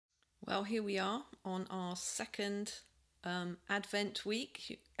Well, here we are on our second Advent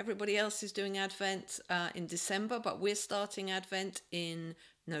week. Everybody else is doing Advent in December, but we're starting Advent in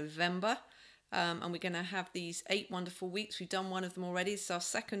November. And we're going to have these 8 wonderful weeks. We've done one of them already. It's our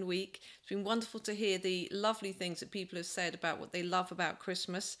second week. It's been wonderful to hear the lovely things that people have said about what they love about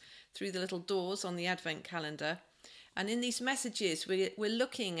Christmas through the little doors on the Advent calendar. And in these messages, we're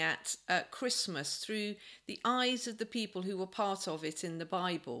looking at Christmas through the eyes of the people who were part of it in the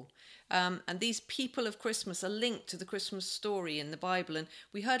Bible. And these people of Christmas are linked to the Christmas story in the Bible. And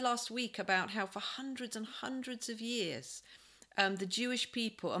we heard last week about how for hundreds and hundreds of years, among the Jewish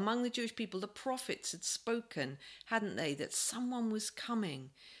people, the prophets had spoken, hadn't they, that someone was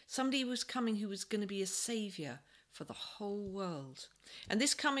coming. Somebody was coming who was going to be a saviour for the whole world. And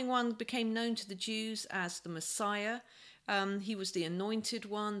this coming one became known to the Jews as the Messiah. He was the anointed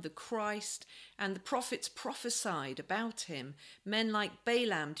one, the Christ, and the prophets prophesied about him. Men like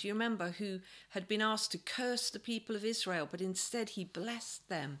Balaam, do you remember, who had been asked to curse the people of Israel, but instead he blessed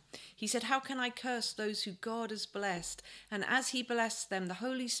them. He said, "How can I curse those who God has blessed?" And as he blessed them, the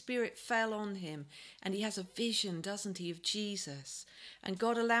Holy Spirit fell on him, and he has a vision, doesn't he, of Jesus. And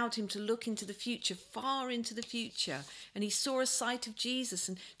God allowed him to look into the future, far into the future, and he saw a sight of Jesus.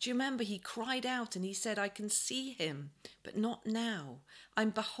 And do you remember, he cried out and he said, "I can see him, but not now.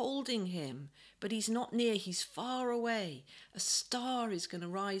 I'm beholding him, but he's not near, he's far away. A star is going to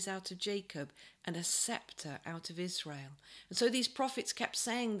rise out of Jacob and a scepter out of Israel." And so these prophets kept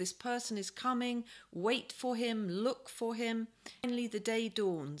saying, this person is coming, wait for him, look for him. Finally, the day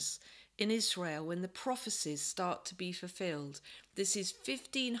dawns in Israel when the prophecies start to be fulfilled. This is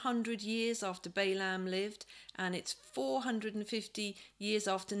 1500 years after Balaam lived, and it's 450 years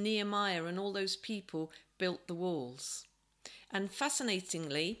after Nehemiah and all those people built the walls. And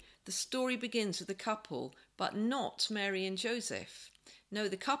fascinatingly, the story begins with a couple, but not Mary and Joseph. No,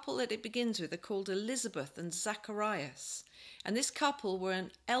 the couple that it begins with are called Elizabeth and Zacharias. And this couple were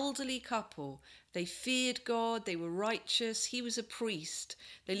an elderly couple. They feared God, they were righteous. He was a priest.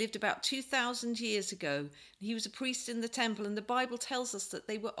 They lived about 2,000 years ago. He was a priest in the temple, and the Bible tells us that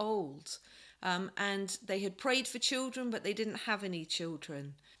they were old. And they had prayed for children, but they didn't have any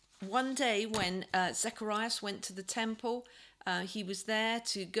children. One day when Zechariah went to the temple, he was there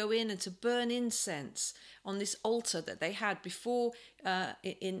to go in and to burn incense on this altar that they had before.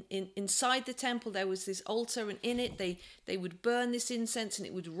 Inside the temple there was this altar, and in it they would burn this incense and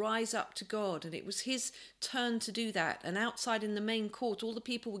it would rise up to God. And it was his turn to do that. And outside in the main court, all the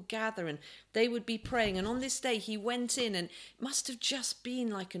people would gather and they would be praying. And on this day he went in, and it must have just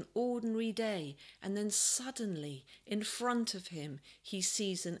been like an ordinary day. And then suddenly in front of him he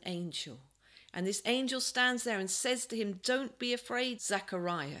sees an angel. And this angel stands there and says to him, "Don't be afraid,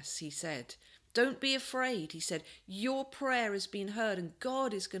 Zacharias," he said. "Don't be afraid," he said. "Your prayer has been heard, and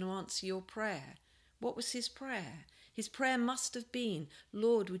God is going to answer your prayer." What was his prayer? His prayer must have been,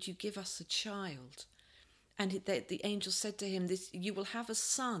 "Lord, would you give us a child?" And the angel said to him, "You will have a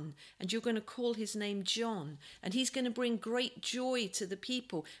son, and you're going to call his name John, and he's going to bring great joy to the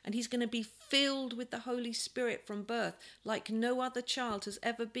people, and he's going to be filled with the Holy Spirit from birth like no other child has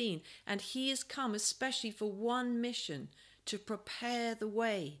ever been. And he has come especially for one mission, to prepare the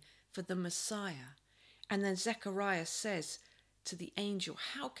way for the Messiah." And then Zechariah says to the angel,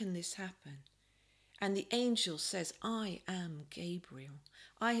 "How can this happen?" And the angel says, "I am Gabriel.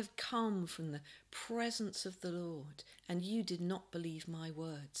 I have come from the presence of the Lord, and you did not believe my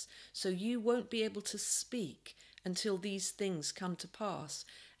words. So you won't be able to speak until these things come to pass."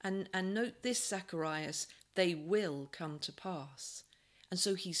 And note this, Zacharias, they will come to pass. And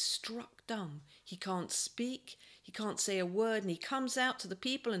so he's struck dumb. He can't speak, he can't say a word, and he comes out to the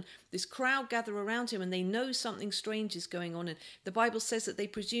people, and this crowd gather around him, and they know something strange is going on. And the Bible says that they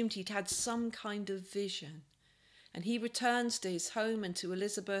presumed he'd had some kind of vision. And he returns to his home and to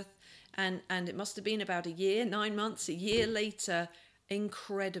Elizabeth, and it must have been about 9 months, a year later,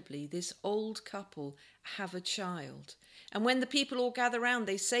 incredibly, this old couple have a child. And when the people all gather around,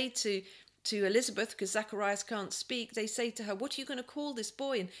 they say to Elizabeth, because Zacharias can't speak, they say to her, "What are you going to call this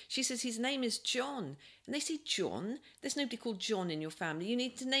boy?" And she says, "His name is John." And they say, "John? There's nobody called John in your family. You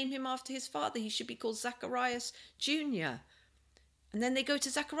need to name him after his father. He should be called Zacharias Jr." And then they go to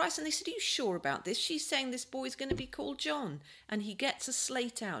Zacharias and they said, "Are you sure about this? She's saying this boy's going to be called John." And he gets a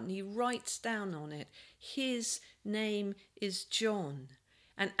slate out and he writes down on it, "His name is John."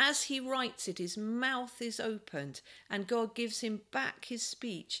 And as he writes it, his mouth is opened and God gives him back his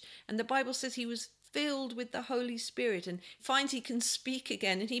speech. And the Bible says he was filled with the Holy Spirit and finds he can speak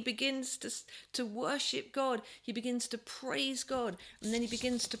again. And he begins to worship God. He begins to praise God. And then he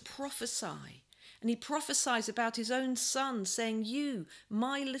begins to prophesy. And he prophesies about his own son, saying, "You,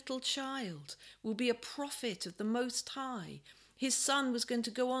 my little child, will be a prophet of the Most High." His son was going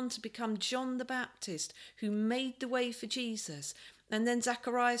to go on to become John the Baptist, who made the way for Jesus. And then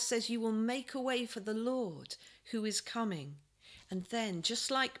Zechariah says, "You will make a way for the Lord who is coming." And then,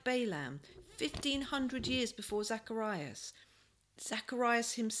 just like Balaam, 1500 years before Zacharias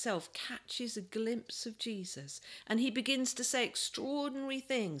himself catches a glimpse of Jesus, and he begins to say extraordinary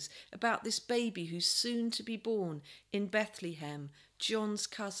things about this baby who's soon to be born in Bethlehem, John's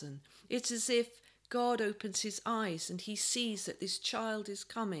cousin. It's as if God opens his eyes and he sees that this child is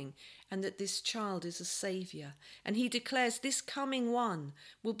coming and that this child is a saviour. And he declares this coming one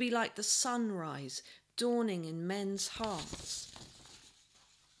will be like the sunrise dawning in men's hearts.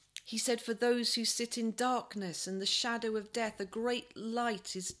 He said, "For those who sit in darkness and the shadow of death, a great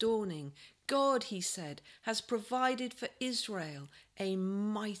light is dawning." God, he said, has provided for Israel a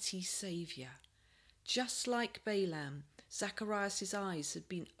mighty saviour. Just like Balaam, Zacharias' eyes had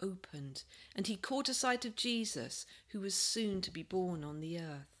been opened, and he caught a sight of Jesus, who was soon to be born on the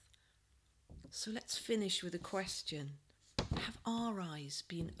earth. So let's finish with a question. Have our eyes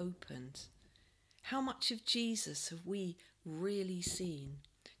been opened? How much of Jesus have we really seen?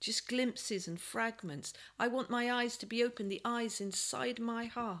 Just glimpses and fragments. I want my eyes to be open, the eyes inside my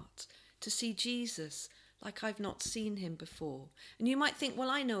heart, to see Jesus like I've not seen him before. And you might think, well,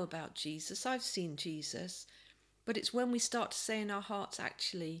 I know about Jesus, I've seen Jesus. But it's when we start to say in our hearts,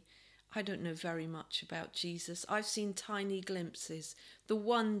 actually, I don't know very much about Jesus. I've seen tiny glimpses, the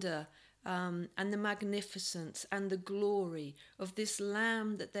wonder and the magnificence and the glory of this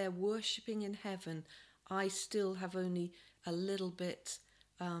Lamb that they're worshipping in heaven. I still have only a little bit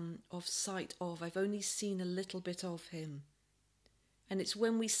of sight of. I've only seen a little bit of him. And it's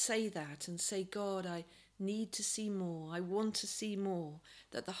when we say that and say, God, I need to see more, I want to see more,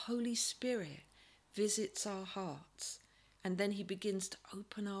 that the Holy Spirit visits our hearts, and then he begins to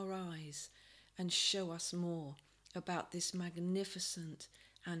open our eyes and show us more about this magnificent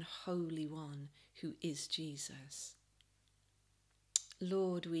and holy one who is Jesus.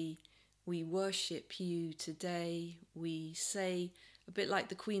 Lord, we worship you today. We say, a bit like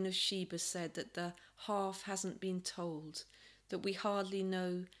the Queen of Sheba said, that the half hasn't been told, that we hardly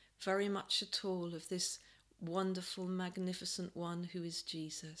know very much at all of this wonderful, magnificent one who is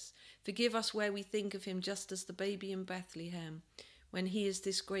Jesus. Forgive us where we think of him just as the baby in Bethlehem, when he is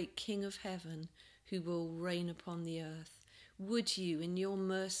this great King of heaven who will reign upon the earth. Would you, in your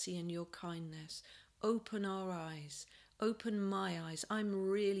mercy and your kindness, open our eyes, open my eyes. I'm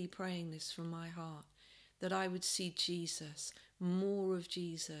really praying this from my heart, that I would see Jesus, more of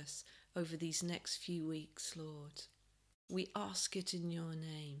Jesus, over these next few weeks, Lord. We ask it in your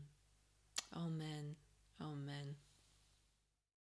name. Amen. Amen.